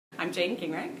I'm Jane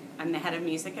Gingerich. I'm the head of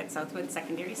music at Southwood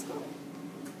Secondary School.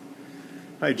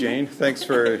 Hi Jane, thanks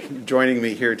for joining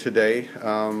me here today.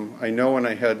 I know when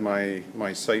I had my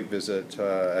site visit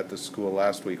at the school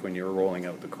last week when you were rolling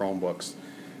out the Chromebooks,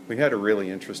 we had a really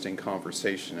interesting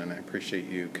conversation, and I appreciate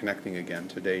you connecting again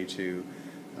today to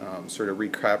sort of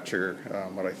recapture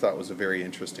what I thought was a very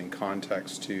interesting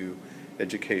context to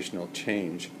educational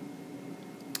change.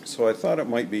 So I thought it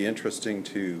might be interesting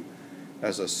to,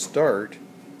 as a start,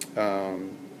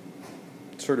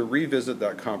 sort of revisit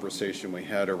that conversation we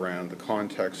had around the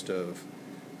context of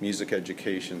music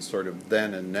education sort of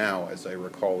then and now, as I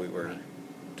recall we were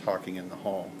talking in the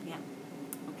hall. Yeah.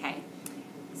 Okay.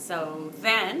 So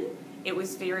then it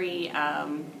was very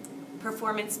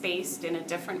performance-based in a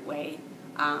different way.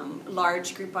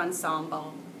 Large group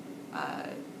ensemble, how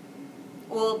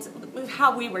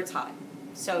we were taught.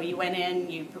 So you went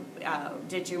in, you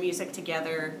did your music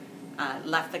together,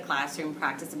 left the classroom,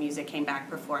 practiced the music, came back,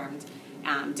 performed,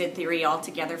 did theory all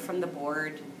together from the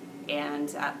board,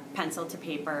 and pencil to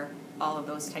paper, all of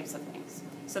those types of things.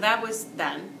 So that was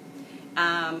then.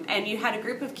 And you had a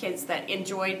group of kids that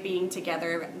enjoyed being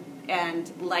together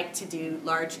and liked to do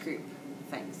large group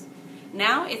things.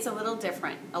 Now it's a little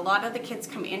different. A lot of the kids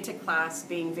come into class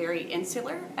being very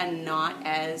insular and not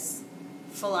as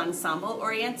full ensemble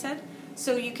oriented.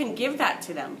 So you can give that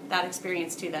to them, that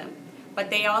experience to them. But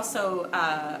they also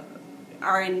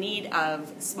are in need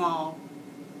of small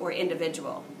or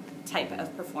individual type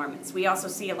of performance. We also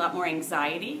see a lot more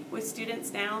anxiety with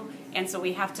students now, and so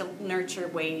we have to nurture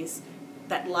ways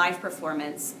that live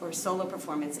performance or solo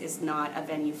performance is not a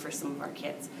venue for some of our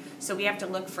kids. So we have to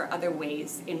look for other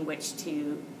ways in which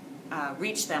to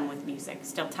reach them with music,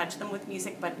 still touch them with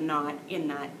music, but not in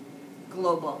that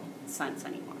global sense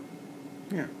anymore.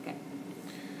 Yeah. Okay.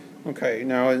 Okay,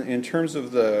 now in terms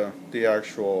of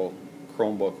the16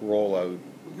 Chromebook rollout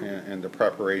and the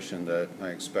preparation that I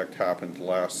expect happened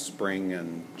last spring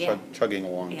and chugging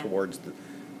along towards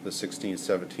the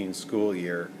 16-17 school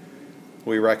year,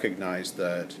 we recognize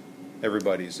that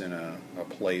everybody's in a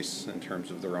place in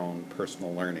terms of their own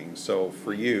personal learning. So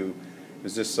for you,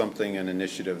 is this something, an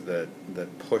initiative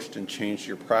that pushed and changed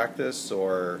your practice,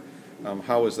 or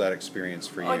how was that experience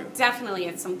for you? Oh, definitely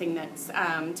it's something that's,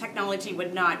 technology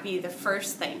would not be the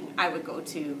first thing I would go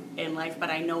to in life, but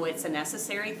I know it's a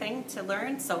necessary thing to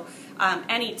learn. So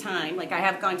anytime, like I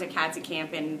have gone to CADSA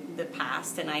camp in the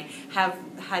past, and I have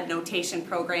had notation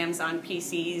programs on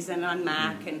PCs and on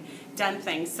Mac and done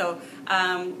things. So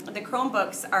the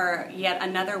Chromebooks are yet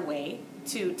another way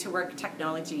to work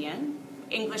technology in.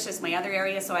 English is my other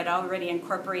area, so I'd already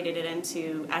incorporated it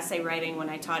into essay writing when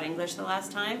I taught English the last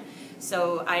time.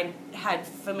 So I had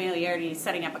familiarity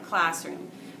setting up a classroom,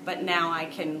 but now I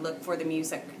can look for the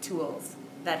music tools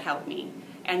that help me.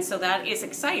 And so that is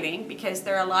exciting because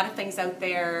there are a lot of things out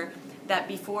there that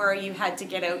before you had to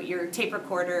get out your tape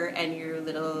recorder and your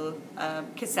little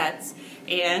cassettes,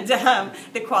 and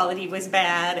the quality was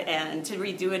bad, and to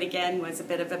redo it again was a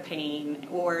bit of a pain,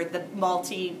 or the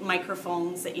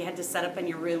multi-microphones that you had to set up in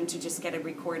your room to just get a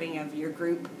recording of your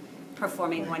group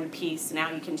performing one piece.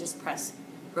 Now you can just press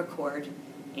record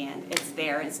and it's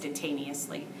there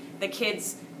instantaneously. The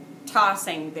kids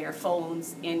tossing their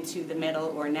phones into the middle,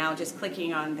 or now just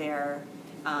clicking on their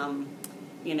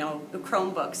the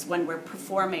Chromebooks when we're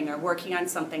performing or working on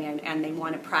something and they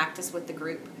want to practice with the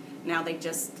group. Now they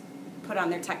just put on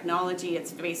their technology.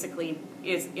 It's basically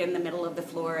is in the middle of the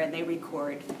floor, and they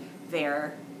record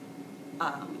their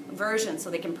version so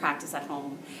they can practice at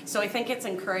home. So I think it's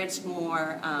encouraged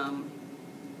more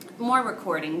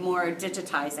recording, more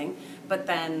digitizing, but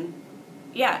then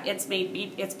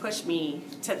it's pushed me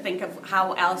to think of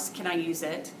how else can I use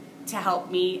it to help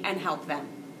me and help them.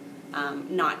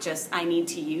 Not just I need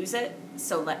to use it,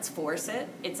 so let's force it.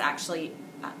 It's actually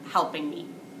helping me.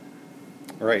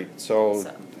 Right. So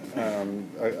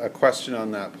a question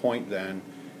on that point then.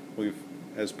 We've,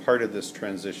 as part of this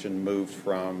transition, moved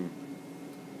from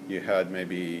you had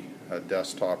maybe a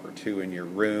desktop or two in your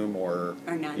room, or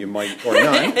none. You might, or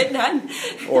none, none.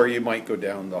 or you might go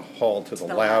down the hall to the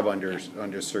lab under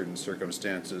certain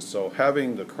circumstances. So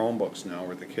having the Chromebooks now,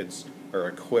 where the kids are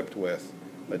equipped with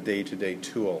a day-to-day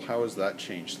tool, how has that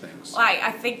changed things? Well,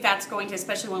 I think that's going to,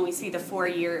 especially when we see the 4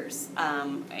 years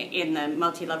in the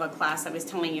multi-level class I was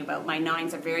telling you about. My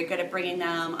 9s are very good at bringing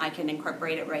them. I can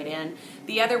incorporate it right in.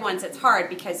 The other ones, it's hard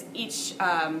because each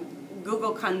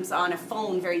Google comes on a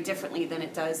phone very differently than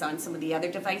it does on some of the other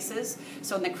devices.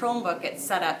 So in the Chromebook, it's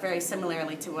set up very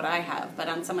similarly to what I have, but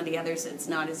on some of the others, it's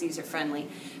not as user-friendly.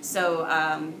 So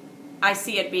I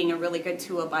see it being a really good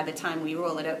tool by the time we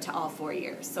roll it out to all 4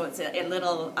 years. So it's a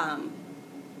little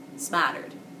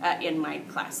smattered in my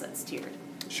class that's tiered.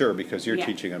 Sure, because you're Yeah.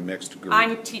 teaching a mixed group.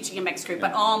 I'm teaching a mixed group, Yeah.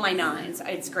 but all my 9s,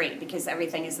 it's great because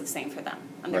everything is the same for them,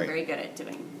 and they're Right. very good at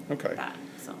doing Okay. that.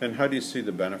 So. And how do you see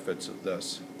the benefits of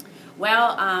this?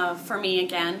 Well, for me,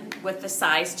 again, with the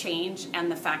size change and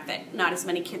the fact that not as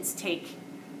many kids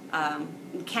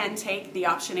can take the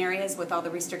option areas with all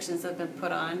the restrictions that have been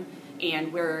put on,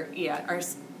 and our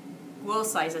school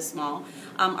size is small,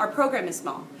 our program is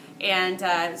small.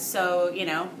 And so,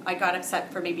 I got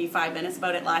upset for maybe 5 minutes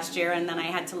about it last year, and then I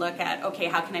had to look at, okay,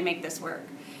 how can I make this work?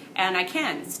 And I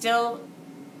can still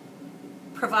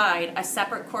provide a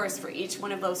separate course for each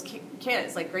one of those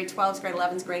kids, like grade 12s, grade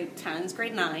 11s, grade 10s,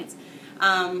 grade 9s,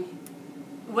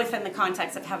 within the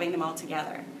context of having them all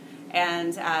together.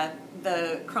 And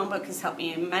the Chromebook has helped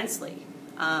me immensely.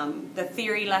 The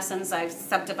theory lessons I've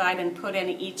subdivided and put in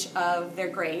each of their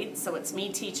grades, so it's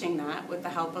me teaching that with the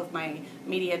help of my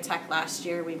media tech last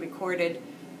year. We recorded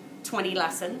 20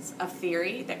 lessons of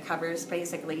theory that covers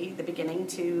basically the beginning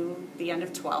to the end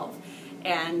of 12.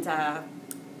 And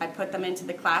I put them into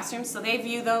the classroom so they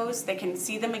view those, they can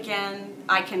see them again.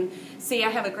 I can see I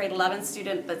have a grade 11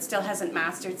 student that still hasn't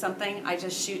mastered something. I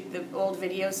just shoot the old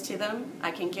videos to them. I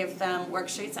can give them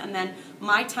worksheets, and then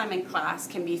my time in class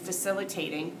can be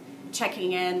facilitating,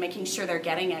 checking in, making sure they're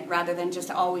getting it rather than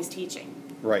just always teaching.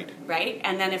 Right. Right?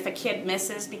 And then if a kid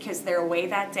misses because they're away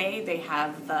that day, they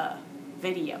have the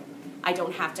video. I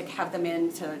don't have to have them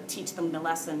in to teach them the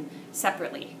lesson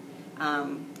separately.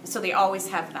 So they always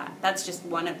have that. That's just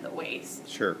one of the ways.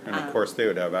 Sure, and of course they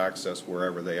would have access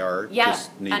wherever they are. Yeah,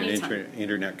 Just need anytime. an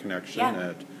internet connection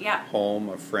Yeah, at home,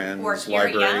 a friend's or here,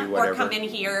 library, whatever. or come in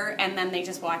here and then they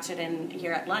just watch it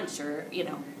here at lunch, or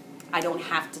I don't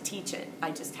have to teach it.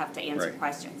 I just have to answer Right.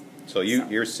 questions. So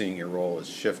you're seeing your role as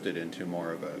shifted into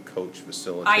more of a coach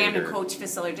facilitator. I am a coach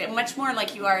facilitator, much more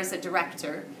like you are as a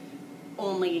director,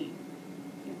 only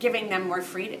giving them more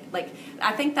freedom. Like,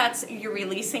 I think that's, you're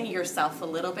releasing yourself a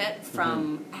little bit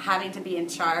from having to be in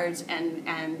charge, and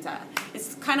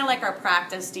it's kind of like our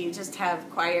practice. Do you just have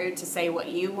choir to say what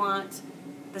you want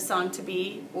the song to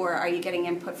be, or are you getting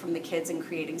input from the kids and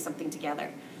creating something together?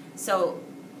 So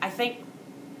I think,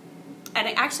 and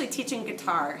actually teaching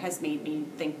guitar has made me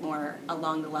think more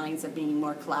along the lines of being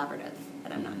more collaborative,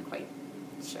 but I'm not quite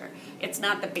sure. It's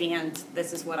not the band,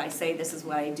 this is what I say, this is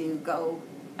what I do, go,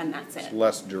 and that's it. It's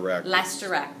less direct. Less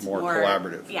direct. More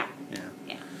collaborative. Yeah.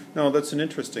 Yeah. No, that's an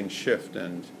interesting shift,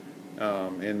 and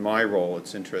in my role,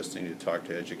 it's interesting to talk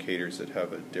to educators that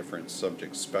have a different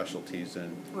subject specialties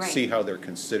and see how they're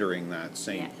considering that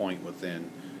same point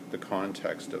within the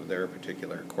context of their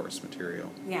particular course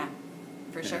material. Yeah,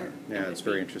 for sure. Yeah, it's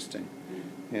very interesting.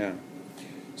 Yeah.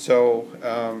 So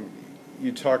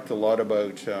you talked a lot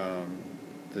about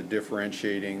the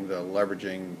differentiating, the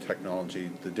leveraging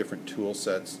technology, the different tool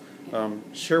sets.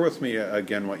 Share with me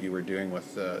again what you were doing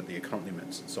with the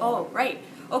accompaniments and so on. Oh, right.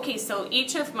 Okay, so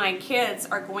each of my kids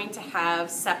are going to have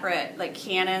separate, like,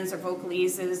 canons or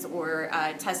vocalises or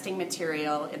testing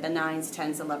material, the 9s,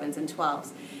 10s, 11s, and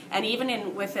 12s. And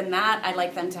even within that, I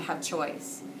like them to have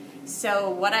choice. So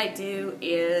what I do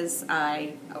is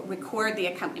I record the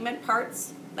accompaniment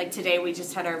parts. Like today we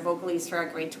just had our vocalese for our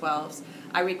grade 12s.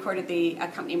 I recorded the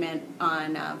accompaniment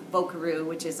on Vocaroo,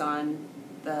 which is on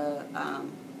the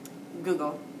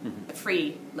Google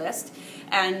free list.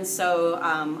 And so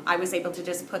I was able to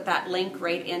just put that link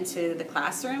right into the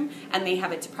classroom, and they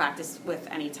have it to practice with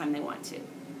anytime they want to.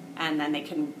 And then they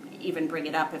can even bring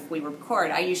it up if we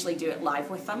record. I usually do it live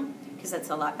with them because it's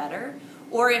a lot better.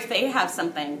 Or if they have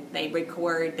something they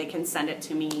record, they can send it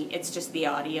to me. It's just the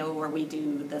audio, or we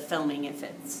do the filming if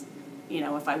it's,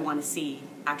 if I want to see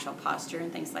actual posture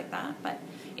and things like that. But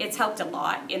it's helped a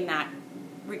lot in that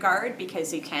regard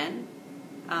because you can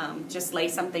just lay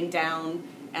something down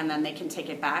and then they can take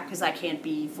it back, because I can't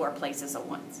be 4 places at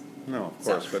once. No, of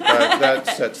course, but that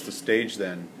sets the stage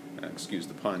then, excuse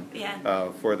the pun,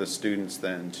 for the students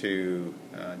then to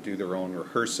do their own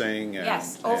rehearsing and,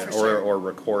 for sure. or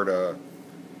record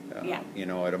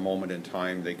at a moment in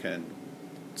time they can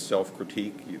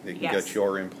self-critique, they can get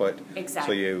your input.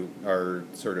 Exactly. So you are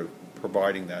sort of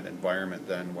providing that environment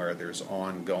then where there's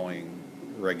ongoing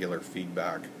regular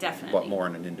feedback, but more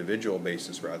on an individual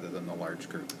basis rather than the large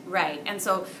group. Right, and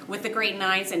so with the grade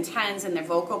 9s and 10s and their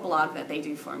vocal blog that they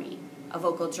do for me, a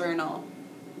vocal journal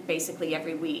basically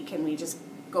every week, and we just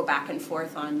go back and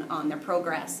forth on their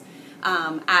progress.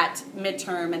 At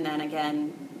midterm and then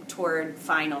again toward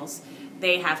finals,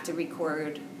 they have to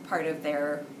record part of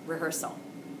their rehearsal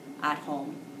at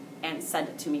home and send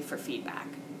it to me for feedback.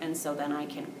 And so then I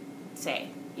can say,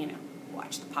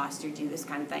 watch the posture, do this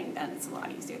kind of thing, then it's a lot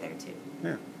easier there too.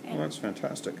 Yeah, well, that's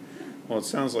fantastic. Well, it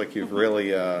sounds like you've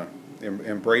really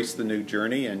embraced the new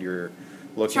journey, and you're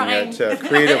looking Trying. at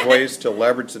creative ways to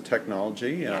leverage the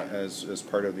technology as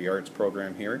part of the arts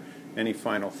program here. Any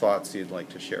final thoughts you'd like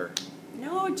to share?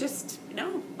 No,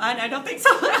 I don't think so.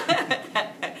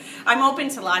 I'm open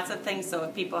to lots of things, so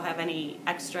if people have any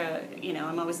extra,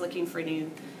 I'm always looking for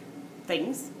new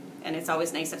things, and it's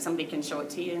always nice if somebody can show it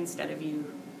to you instead of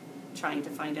you trying to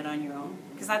find it on your own,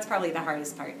 because that's probably the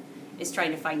hardest part, is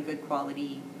trying to find good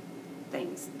quality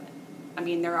things. But, I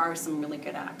mean, there are some really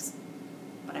good apps,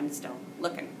 but I'm still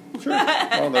looking. Sure.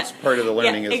 Well, that's part of the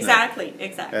learning, isn't exactly, it?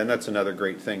 Exactly. And that's another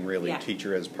great thing, really, Yeah.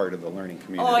 teacher as part of the learning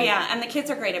community. Oh, yeah, and the kids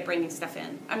are great at bringing stuff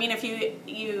in. I mean, if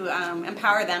you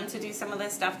empower them to do some of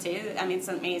this stuff, too, I mean, it's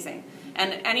amazing.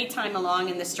 And any time along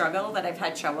in the struggle that I've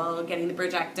had trouble getting the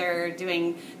projector,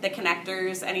 doing the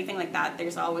connectors, anything like that,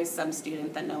 there's always some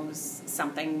student that knows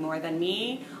something more than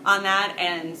me on that,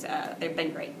 and they've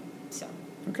been great. So.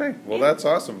 Okay, well, that's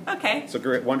awesome. Okay. It's a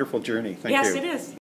great, wonderful journey. Thank you. Yes, it is.